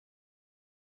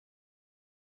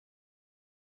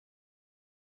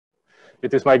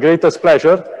It is my greatest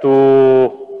pleasure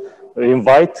to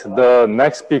invite the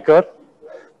next speaker,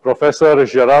 Professor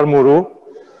Gérard MOUROU,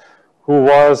 who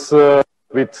was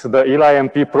with the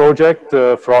ELI-NP project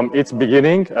from its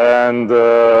beginning and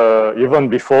even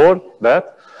before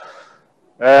that,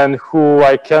 and who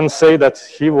I can say that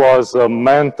he was a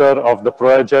mentor of the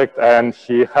project, and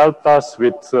he helped us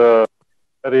with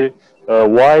very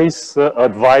wise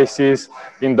advices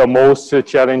in the most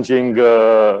challenging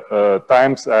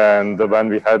times and when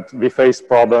we faced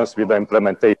problems with the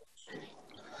implementation.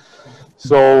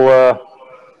 So,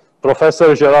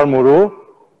 Professor Gérard MOUROU,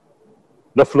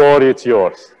 the floor is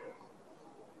yours.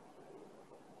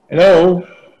 Hello.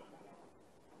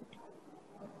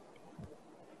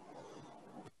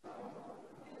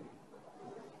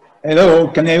 Hello,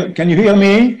 can you hear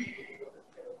me?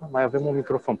 Mai avem un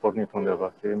microfon pornit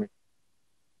undeva.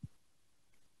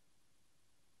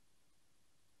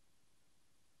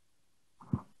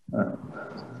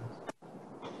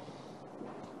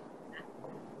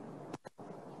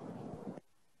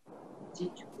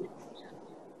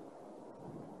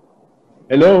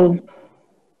 Hello.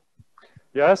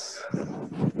 Yes.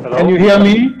 Hello. Can you hear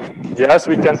me? Yes,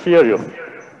 we can hear you.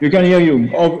 We can hear you.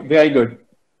 Oh, very good.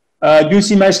 Do you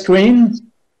see my screen?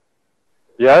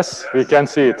 Yes, we can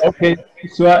see it. Okay,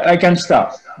 so I can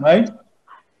start, right?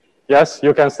 Yes,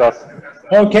 you can start.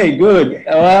 Okay, good.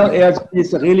 Well,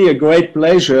 it's really a great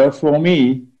pleasure for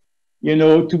me, you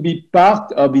know, to be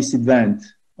part of this event,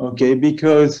 okay,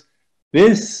 because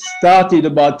this started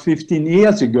about 15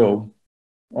 years ago,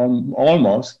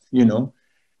 almost, you know,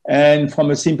 and from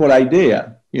a simple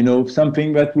idea, you know,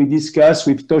 something that we discussed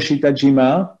with Toshi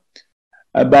Tajima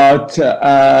about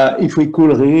if we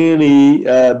could really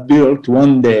build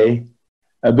one day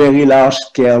a very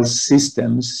large-scale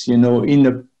systems, you know, in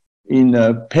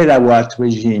a petawatt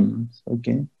regime,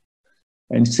 okay,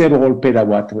 and several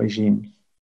petawatt regimes.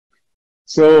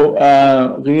 So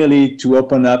really to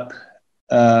open up,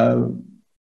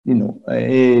 you know,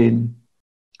 a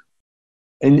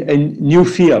new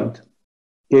field,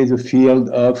 okay, the field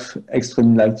of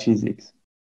extreme light physics.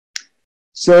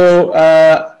 So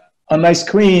on my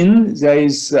screen, there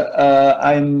is,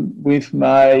 I'm with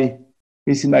my,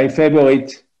 this is my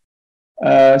favorite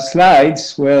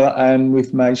slides where I'm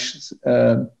with my,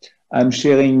 I'm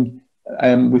sharing,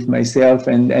 I'm with myself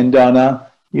and Donna,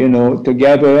 you know,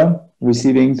 together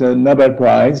receiving the Nobel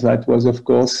Prize. That was, of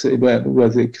course, it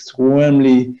was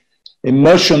extremely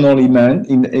emotional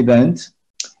event.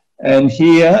 And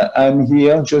here, I'm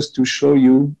here just to show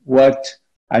you what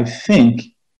I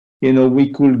think, you know,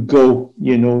 we could go,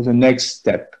 you know, the next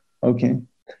step, okay?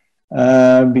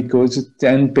 Because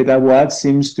 10 petawatts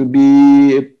seems to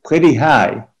be pretty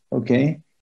high, okay?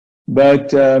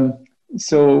 But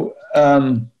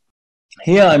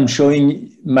here I'm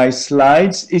showing my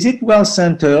slides. Is it well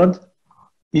centered?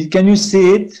 Can you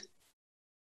see it?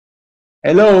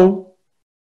 Hello?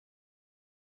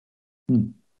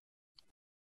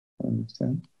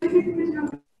 Understand?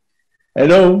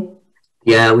 Hello?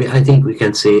 Yeah, I think we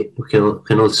can see it. We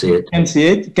can all see it. Can see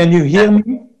it? Can you hear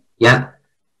me? Yeah.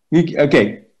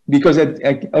 Okay, because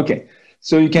okay,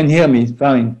 so you can hear me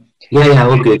fine. Yeah,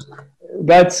 all good.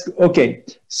 That's okay.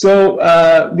 So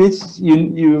this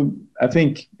I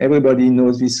think everybody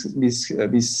knows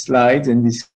this slide and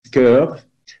this curve,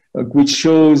 which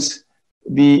shows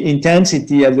the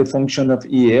intensity as a function of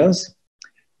years,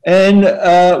 and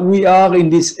we are in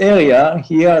this area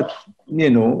here, you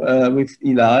know, with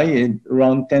ELI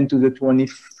around 10 to the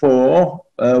 24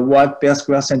 watt per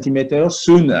square centimeter.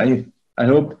 Soon, I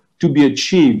hope to be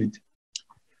achieved.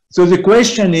 So the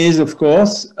question is, of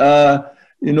course,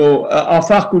 you know, how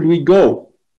far could we go?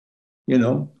 You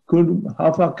know,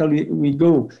 how far can we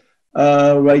go?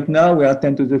 Right now we are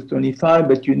 10 to the 25,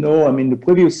 but you know, I mean, the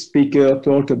previous speaker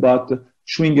talked about the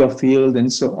Schwinger field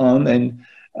and so on, and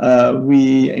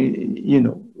you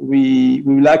know, we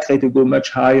likely to go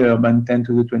much higher than 10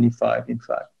 to the 25, in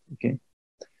fact, okay?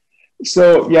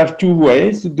 So you have two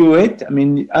ways to do it. I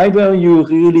mean, either you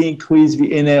really increase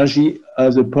the energy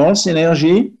as a pulse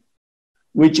energy,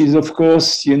 which is, of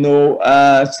course, you know,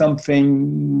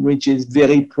 something which is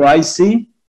very pricey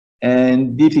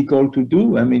and difficult to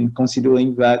do. I mean,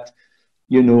 considering that,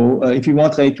 you know, if you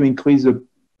want to increase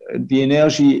the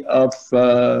energy of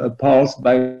a pulse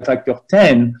by a factor of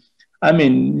 10, I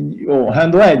mean, or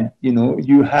 100, you know,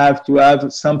 you have to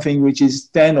have something which is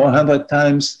 10 or 100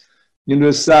 times, you know,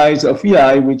 the size of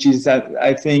EI, which is,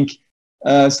 I think,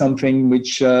 something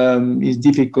which is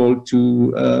difficult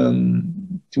to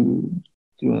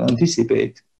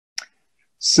anticipate.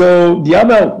 So the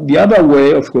other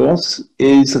way, of course,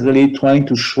 is really trying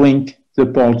to shrink the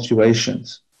pulse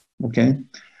durations. Okay,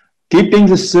 keeping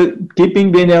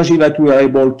the energy that we are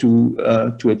able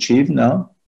to achieve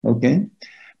now, okay?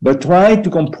 But try to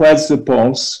compress the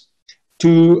pulse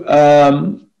to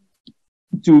a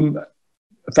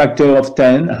factor of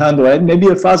 10, 100, maybe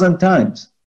 1,000 times,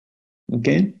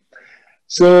 okay?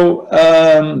 So,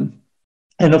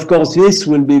 and of course, this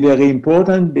will be very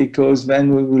important because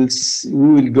then we will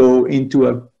go into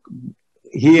a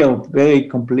very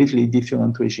completely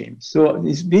different regime. So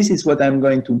this is what I'm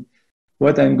going to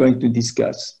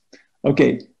discuss.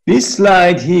 Okay, this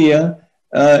slide here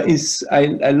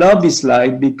I love this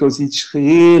slide because it's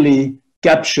really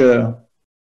capture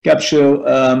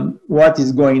what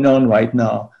is going on right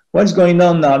now. What's going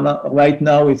on right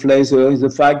now with laser is the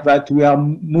fact that we are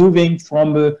moving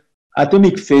from the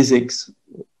atomic physics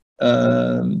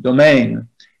domain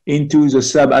into the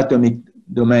subatomic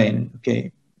domain,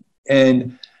 okay,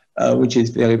 and which is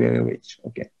very, very rich,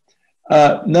 okay.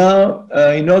 Now,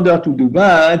 in order to do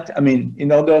that, I mean,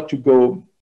 in order to go,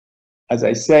 as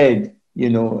I said, you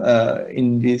know,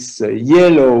 in this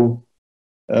yellow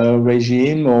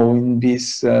regime or in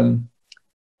this non-linear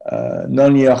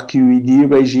QED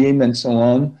regime and so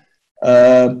on,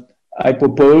 I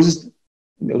proposed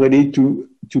really to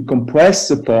compress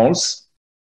the pulse,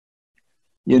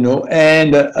 you know,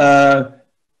 and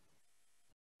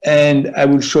I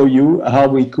will show you how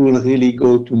we could really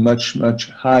go to much, much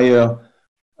higher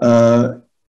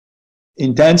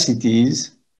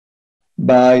intensities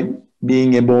by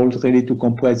being able really to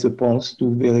compress the pulse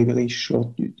to very, very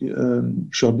short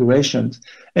durations.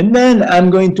 And then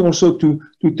I'm going to also to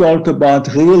talk about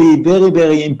really very,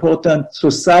 very important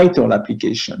societal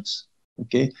applications,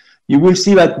 okay? You will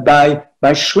see that by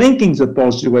shrinking the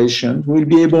pulse duration, we'll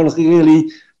be able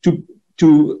really to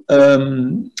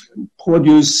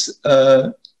produce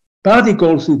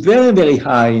particles with very, very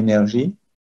high energy,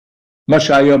 much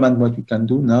higher than what we can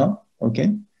do now,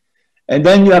 okay? And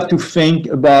then you have to think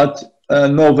about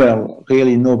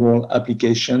really novel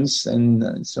applications,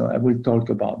 and so I will talk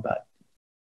about that.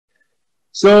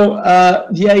 So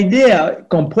the idea,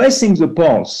 compressing the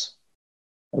pulse,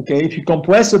 okay, if you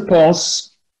compress the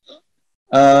pulse,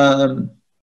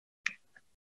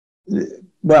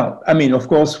 well, I mean, of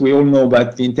course, we all know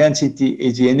that the intensity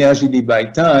is the energy divided by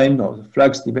time, or the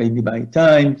flux divided by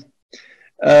time.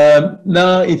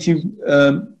 Now, if you,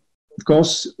 of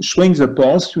course, shrink the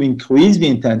pulse to increase the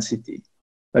intensity.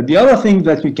 But the other thing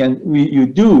that you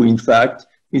do, in fact,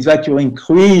 is that you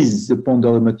increase the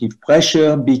ponderomotive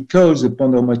pressure because the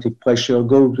ponderomotive pressure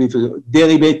goes with a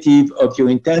derivative of your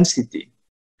intensity.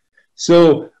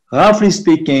 So, roughly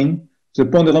speaking, the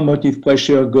ponderomotive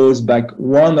pressure goes back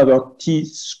 1/T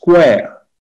squared,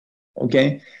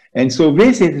 okay? And so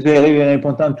this is very, very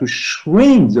important to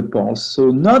shrink the pulse.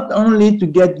 So not only to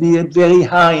get the very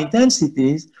high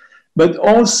intensities, but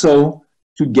also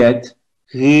to get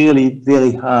really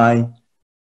very high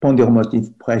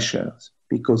ponderomotive pressures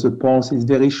because the pulse is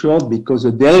very short, because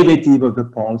the derivative of the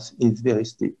pulse is very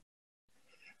steep.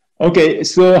 Okay,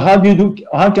 so how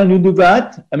can you do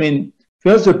that? I mean,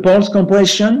 first the pulse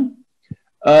compression.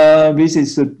 This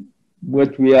is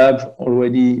what we have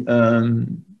already,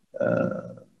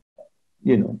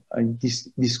 you know, I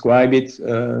described it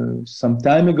some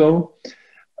time ago.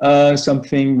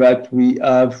 Something that we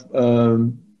have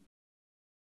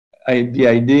the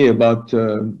idea about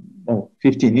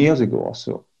 15 years ago or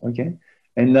so, okay?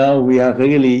 And now we are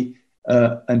really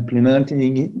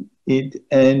implementing it,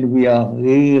 and we are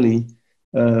really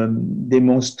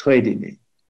demonstrating it.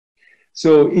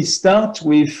 So it starts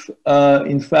with,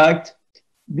 in fact,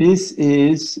 this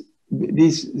is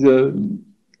the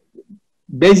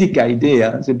basic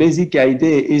idea. The basic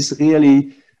idea is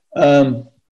really,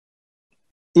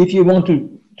 if you want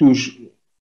to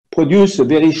produce a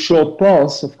very short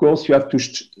pulse, of course, you have to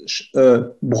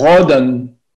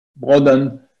broaden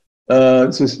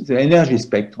the energy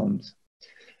spectrums.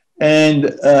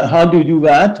 And how do you do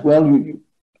that? Well,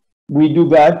 we do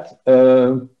that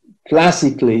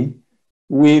classically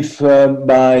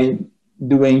by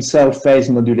doing self-phase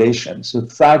modulation. So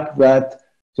the fact that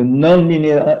the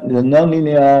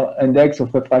nonlinear index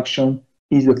of refraction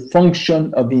is a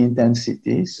function of the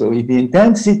intensity. So if the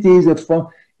intensity is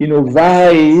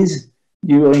varies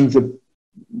during the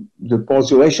pulse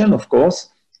duration, of course,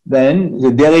 then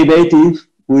the derivative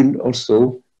will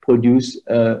also produce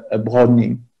a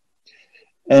broadening.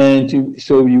 And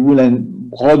so you will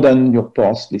broaden your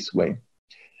pulse this way.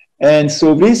 And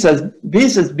so this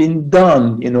has been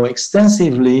done,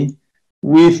 extensively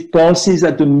with pulses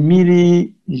at the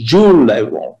millijoule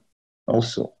level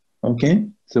also, okay?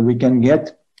 So we can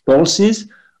get pulses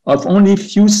of only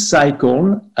few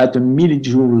cycles at a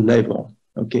millijoule level,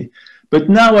 okay? But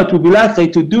now what we would like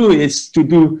to do is to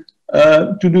do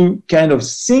kind of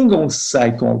single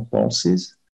cycle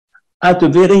pulses at a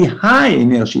very high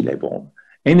energy level,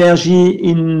 energy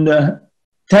in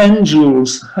 10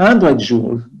 joules, 100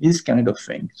 joules, these kind of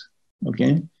things,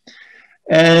 okay?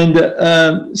 And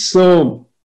so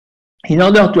in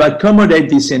order to accommodate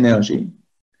this energy,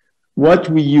 what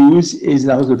we use is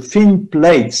now the thin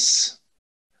plates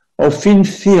or thin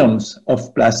films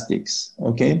of plastics,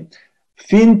 okay?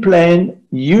 Thin plane,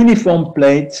 uniform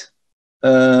plate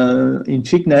in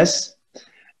thickness.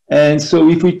 And so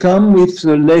if we come with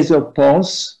the laser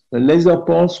pulse,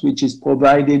 which is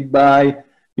provided by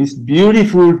this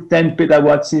beautiful 10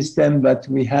 petawatt system that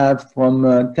we have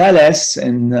from Thales,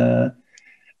 and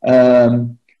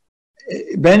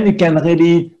then we can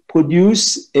really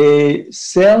produce a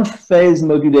self-phase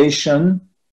modulation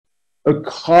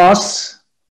across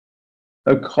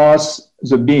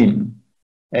the beam,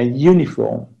 and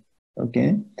uniform,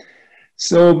 okay?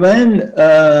 So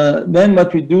then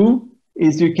what we do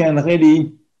is you can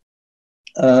really,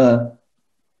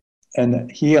 and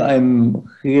here I'm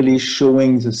really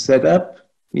showing the setup.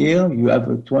 Here you have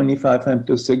a 25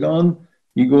 femtosecond,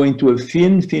 you go into a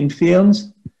thin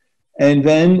films, and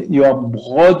then you are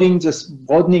broadening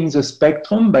the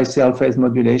spectrum by self-phase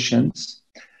modulations.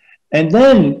 And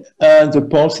then the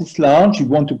pulse is large, you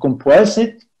want to compress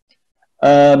it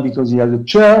because you have a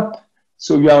chirp,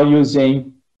 so you are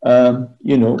using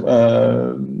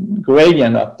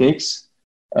gradient optics,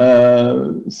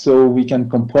 so we can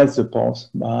compress the pulse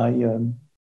by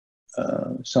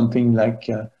something like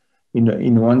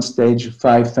in one stage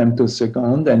 5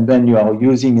 femtosecond, and then you are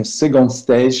using a second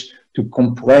stage to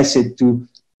compress it to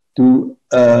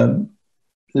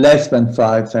less than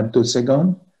 5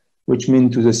 femtosecond, which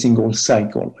means to the single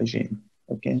cycle regime.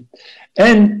 Okay,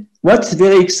 and what's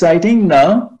very exciting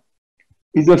now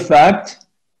is the fact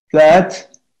that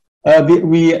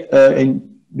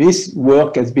this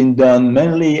work has been done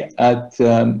mainly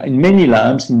in many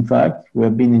labs. In fact, we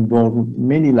have been involved in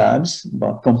many labs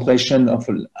about compression of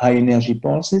high energy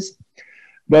pulses.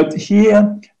 But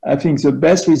here, I think the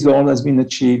best result has been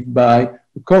achieved by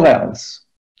corals.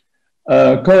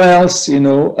 Corals, in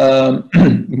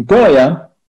Korea,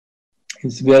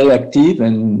 is very active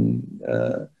and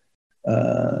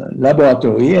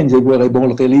laboratory, and they were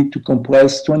able really to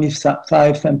compress 25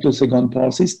 femtosecond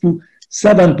pulses to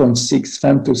 7.6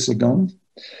 femtoseconds.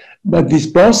 But these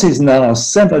pulses now are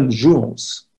 7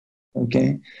 joules.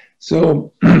 Okay,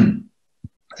 so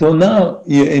so now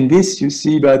in this you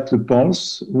see that the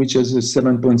pulse, which is a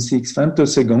 7.6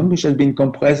 femtosecond, which has been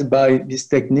compressed by this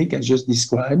technique I just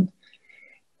described,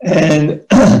 and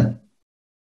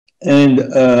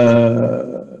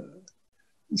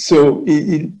so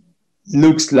it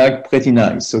looks like pretty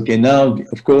nice. Okay, now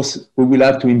of course we will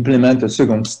have to implement a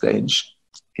second stage,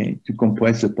 okay, to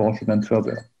compress the pulse even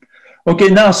further. Okay,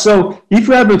 now so if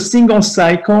we have a single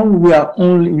cycle, we have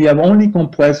only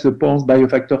compressed the pulse by a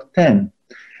factor of 10,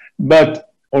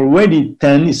 but already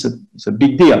 10 is a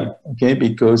big deal, okay,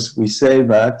 because we say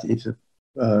that if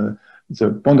the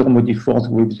Ponderomotive force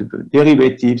with the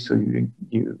derivative, so you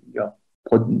are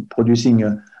producing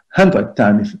a 100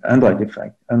 time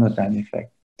effect.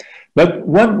 But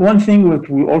one thing that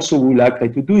we also would like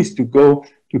to do is to go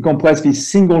to compress this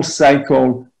single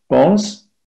cycle pulse,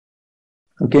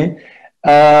 okay,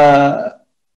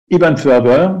 even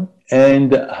further.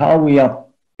 And how we are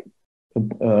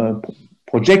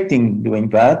projecting doing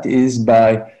that is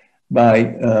by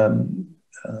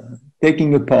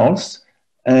taking a pulse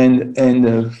and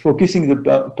focusing the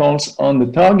pulse on the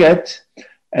target,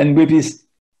 and with this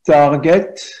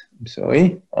target, I'm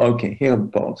sorry, okay, here the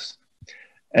pulse.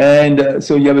 And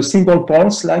so you have a simple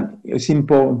pulse, like a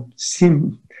single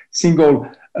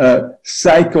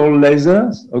cycle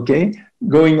laser, okay,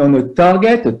 going on a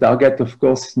target. The target, of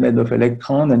course, is made of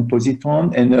electron and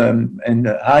positron and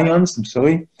ions, I'm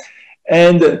sorry.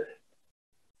 And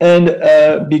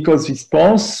because this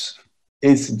pulse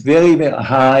is very, very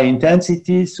high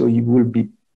intensity, so you will be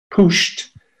push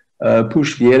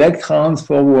the electrons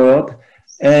forward,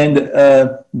 and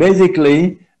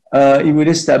basically it will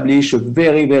establish a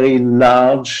very, very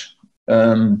large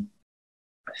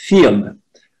field,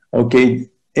 okay,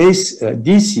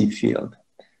 DC field,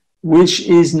 which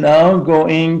is now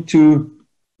going to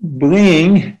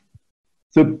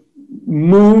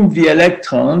move the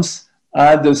electrons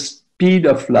at the speed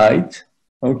of light,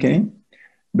 okay,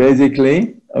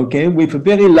 basically, okay, with a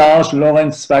very large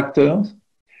Lorentz factor.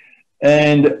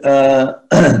 And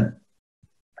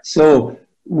so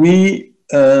we,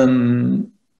 yeah,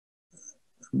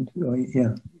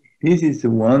 this is the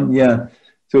one, yeah.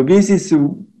 So this is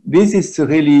this is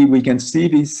really, we can see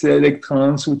these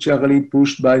electrons which are really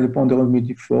pushed by the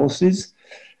ponderometric forces.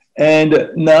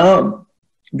 And now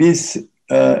this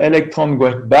electron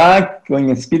goes back,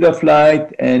 going at speed of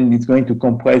light, and it's going to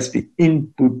compress the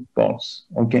input pulse,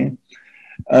 okay,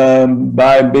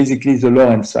 by basically the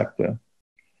Lorentz factor.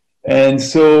 And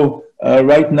so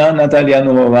right now, Natalia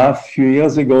Novova, a few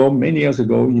years ago, many years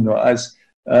ago, you know, has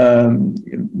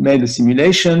made the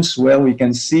simulations where we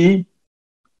can see,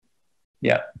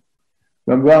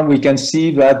 where we can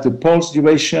see that the pulse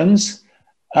durations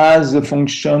as a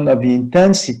function of the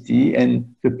intensity,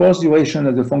 and the pulse duration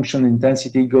as a function of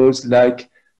intensity goes like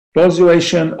pulse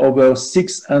duration over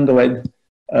 600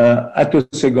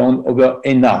 attosecond over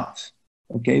A naught.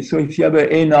 Okay, so if you have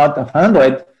a naught of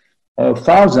 100 or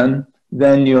 1,000,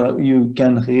 then you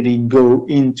can really go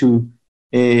into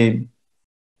a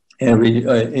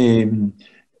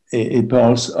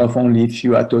pulse of only a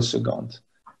few attoseconds.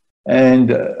 And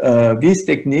this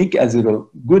technique has a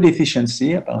good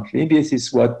efficiency, apparently. This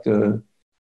is what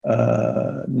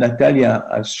Natalia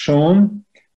has shown.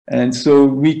 And so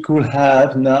we could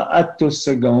have now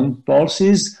attosecond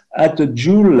pulses at a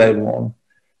joule level.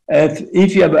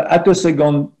 If you have an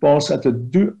attosecond pulse at a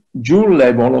joule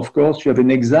level, of course, you have an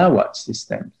exawatt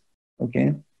system,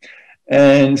 okay?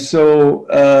 And so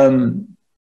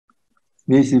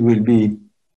this will be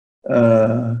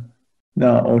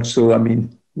now also, I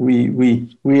mean,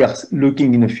 we are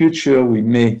looking in the future, we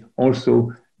may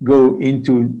also go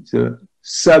into the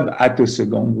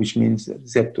sub-attosecond, which means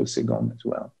zeptosecond as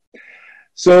well.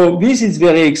 So this is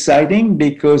very exciting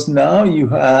because now you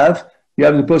have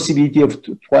the possibility of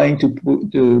trying to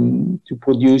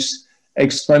produce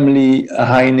extremely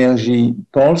high energy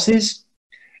pulses,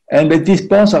 but these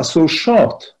pulses are so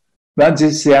short that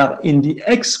they are in the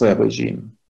X-ray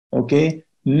regime, okay?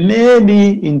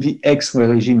 Maybe in the X-ray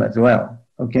regime as well,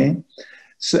 okay?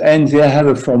 So, and they have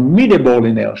a formidable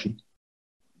energy.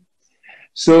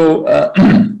 So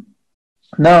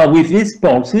now with these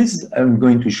pulses, I'm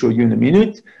going to show you in a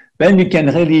minute, then you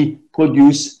can really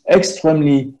produce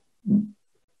extremely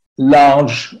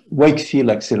large wake field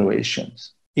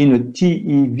accelerations in a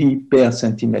TeV per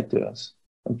centimeters,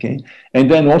 okay? And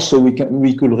then also we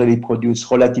could really produce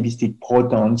relativistic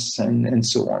protons and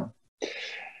so on.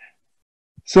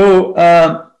 So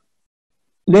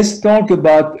let's talk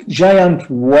about giant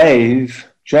wake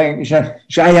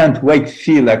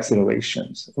field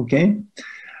accelerations, okay?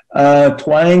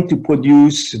 Trying to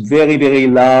produce very, very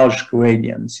large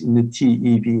gradients in the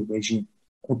TeV regime,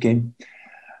 okay?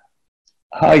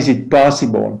 How is it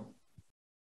possible?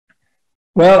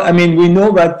 Well, I mean, we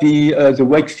know that the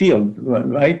wake field,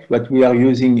 right? What we are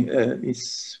using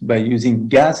is by using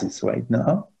gases right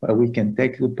now, where we can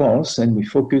take the pulse and we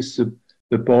focus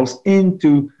the pulse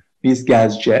into this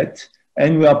gas jet,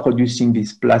 and we are producing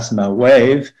this plasma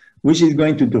wave, which is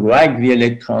going to drag the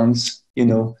electrons, you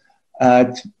know,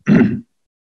 at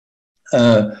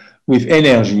with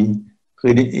energy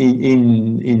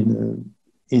in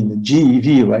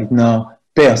GeV right now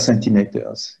per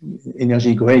centimeters,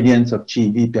 energy gradients of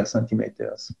GeV per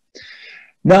centimeters.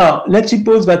 Now, let's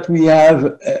suppose that we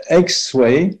have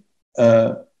X-ray,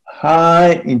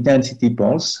 high intensity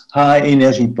pulse, high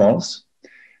energy pulse.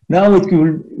 Now, what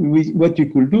you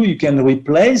could do, you can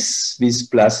replace this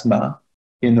plasma,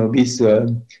 you know, this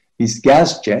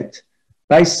gas jet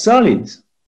by solids.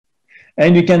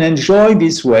 And you can enjoy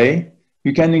this way,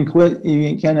 you can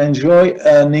enjoy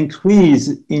an increase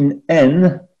in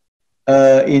N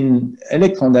in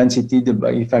electron density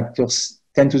by factors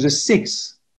 10 to the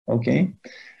 6, okay?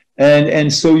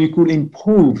 And so you could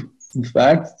improve, in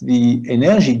fact, the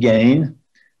energy gain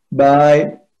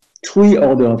by 3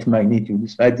 orders of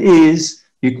magnitudes. That is,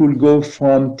 you could go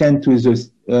from 10 to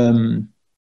the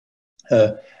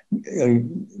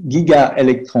giga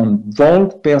electron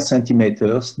volt per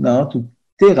centimeters now to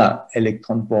tera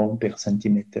electron volt per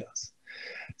centimeters.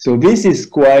 So this is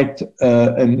quite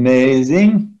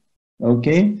amazing.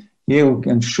 Okay, here we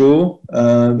can show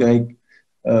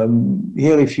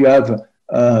here if you have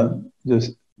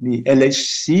the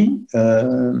LHC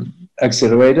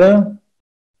accelerator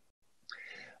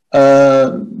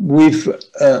with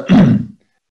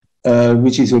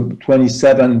which is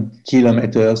 27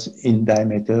 kilometers in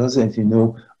diameters. As you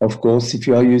know, of course, if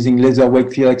you are using laser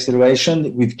wake field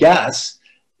acceleration with gas,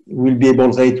 we'll be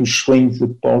able to shrink the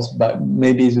pulse by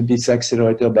maybe this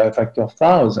accelerator by a factor of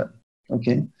 1,000.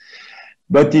 Okay,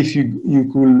 but if you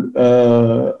could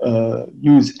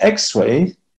use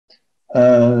X-ray,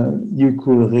 you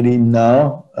could really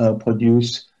now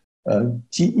produce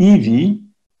TeV,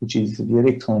 which is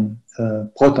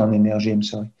the proton energy, I'm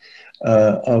sorry,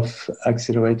 of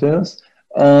accelerators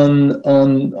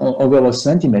on over a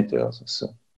centimeter or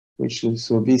so,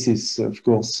 so this is, of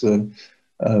course,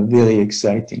 very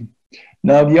exciting.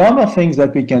 Now, the other things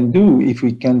that we can do, if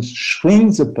we can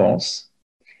shrink the pulse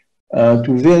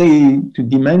to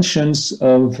dimensions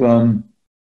of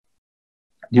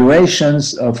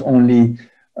durations of only,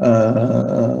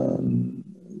 well,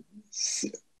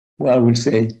 I will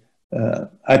say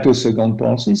attosecond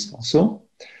pulses or so,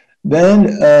 then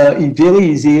it's very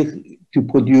easy to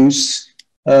produce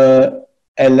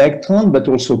electrons, but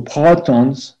also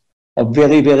protons of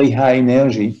very, very high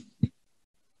energy.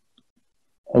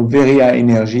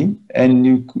 And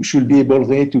you should be able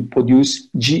really to produce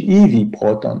GeV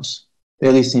protons,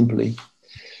 very simply.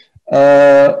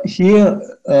 Here,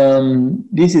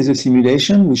 this is a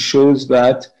simulation which shows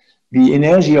that the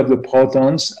energy of the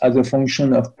protons as a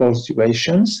function of pulse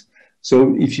durations.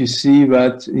 So if you see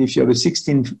that if you have a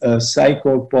 16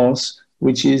 cycle pulse,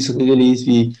 which is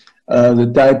really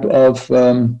the type of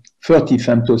 30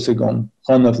 femtosecond,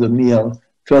 run-of-the-mill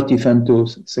 30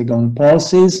 femtosecond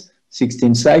pulses,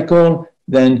 16 cycle,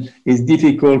 then it's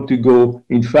difficult to go,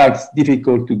 in fact,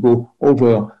 difficult to go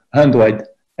over 100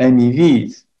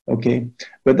 MeVs, okay?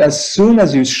 But as soon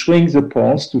as you shrink the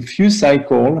pulse to few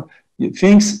cycles,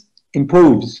 things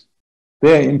improve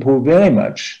very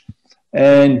much.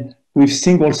 And with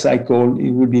single cycle,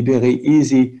 it will be very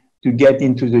easy to get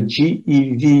into the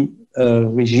GeV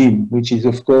regime, which is,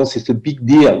 of course, it's a big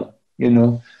deal, you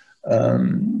know,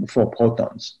 for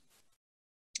protons.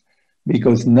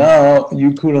 Because now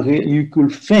you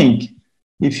could think,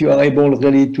 if you are able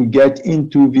really to get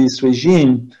into this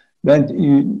regime, then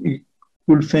you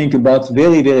could think about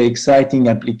very, very exciting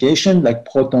applications like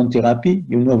proton therapy.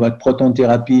 You know that proton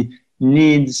therapy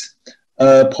needs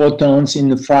protons in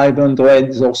the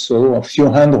 500s or so, or few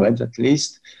hundreds at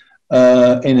least,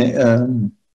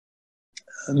 in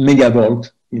megavolt,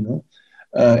 you know,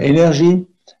 energy.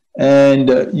 And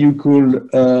you could,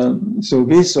 so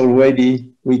this already,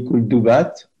 we could do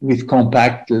that with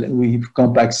compact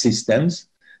systems.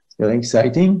 It's very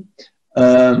exciting.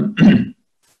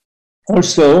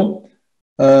 Also,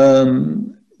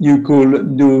 you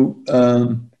could do,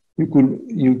 you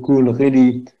could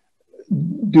really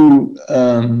do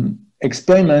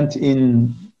experiment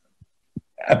in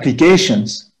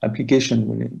applications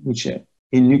which are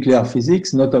in nuclear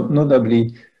physics,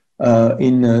 notably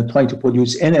in trying to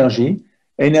produce energy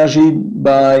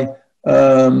by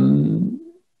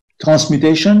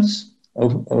transmutations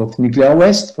of nuclear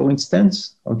waste, for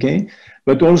instance, okay?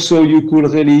 But also you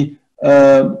could really,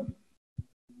 I'm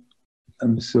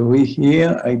sorry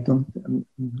here, I don't,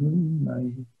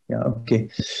 yeah, okay.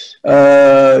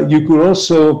 You could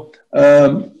also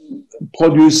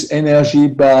produce energy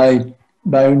by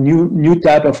a new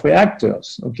type of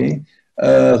reactors, okay?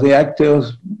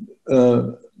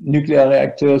 Nuclear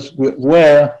reactors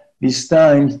where this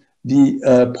time the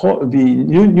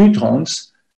neutrons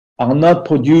are not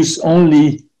produced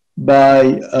only by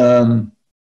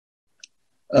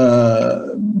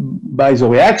the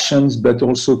reactions, but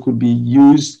also could be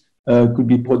used, could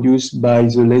be produced by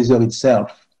the laser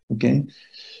itself. Okay,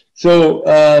 so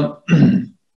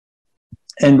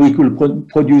and we could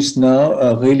produce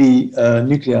now really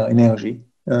nuclear energy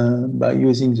by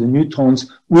using the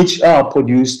neutrons, which are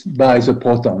produced by the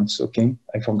protons. Okay,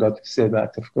 I forgot to say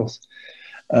that, of course.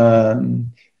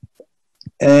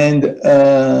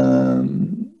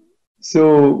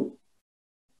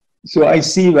 So I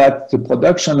see that the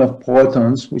production of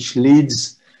protons, which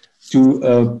leads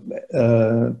to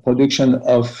production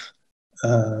of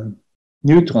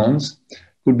neutrons,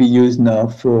 could be used now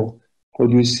for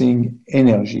producing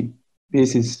energy.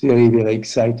 This is very, very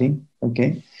exciting,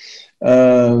 okay?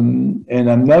 And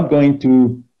I'm not going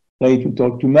to try to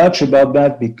talk too much about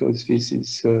that because this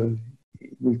is, it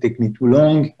will take me too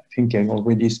long. I think I've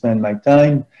already spent my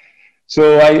time.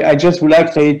 So I just would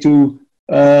like to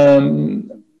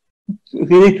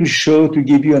really to show, to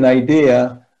give you an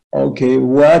idea, okay,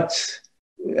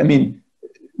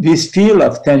 this field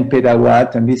of 10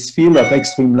 petawatt and this field of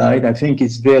extreme light, I think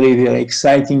is very, very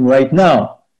exciting right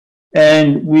now.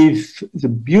 And with the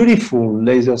beautiful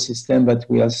laser system that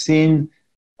we have seen,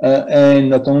 and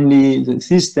not only the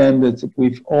system, but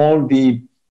with all the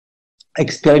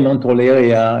experimental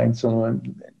area and so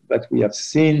on that we have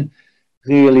seen,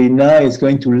 really now it's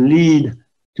going to lead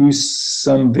to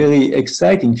some very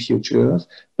exciting futures.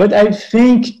 But I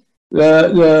think we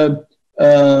are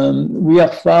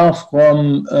far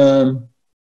from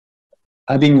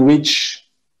having reached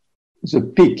the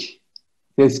peak.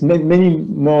 There's many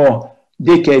more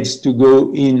decades to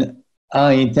go in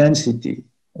high intensity,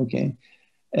 okay?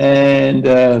 And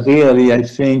really, I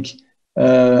think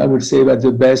I would say that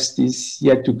the best is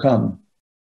yet to come.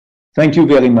 Thank you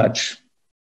very much.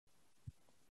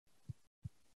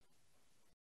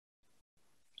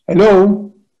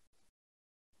 Hello.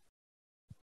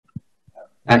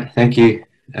 Thank you.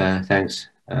 Thanks.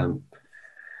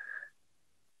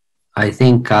 I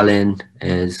think Colin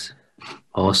is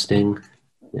hosting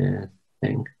the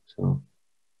thing, so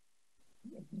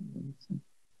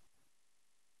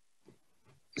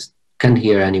can't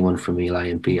hear anyone from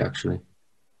ELI-NP actually.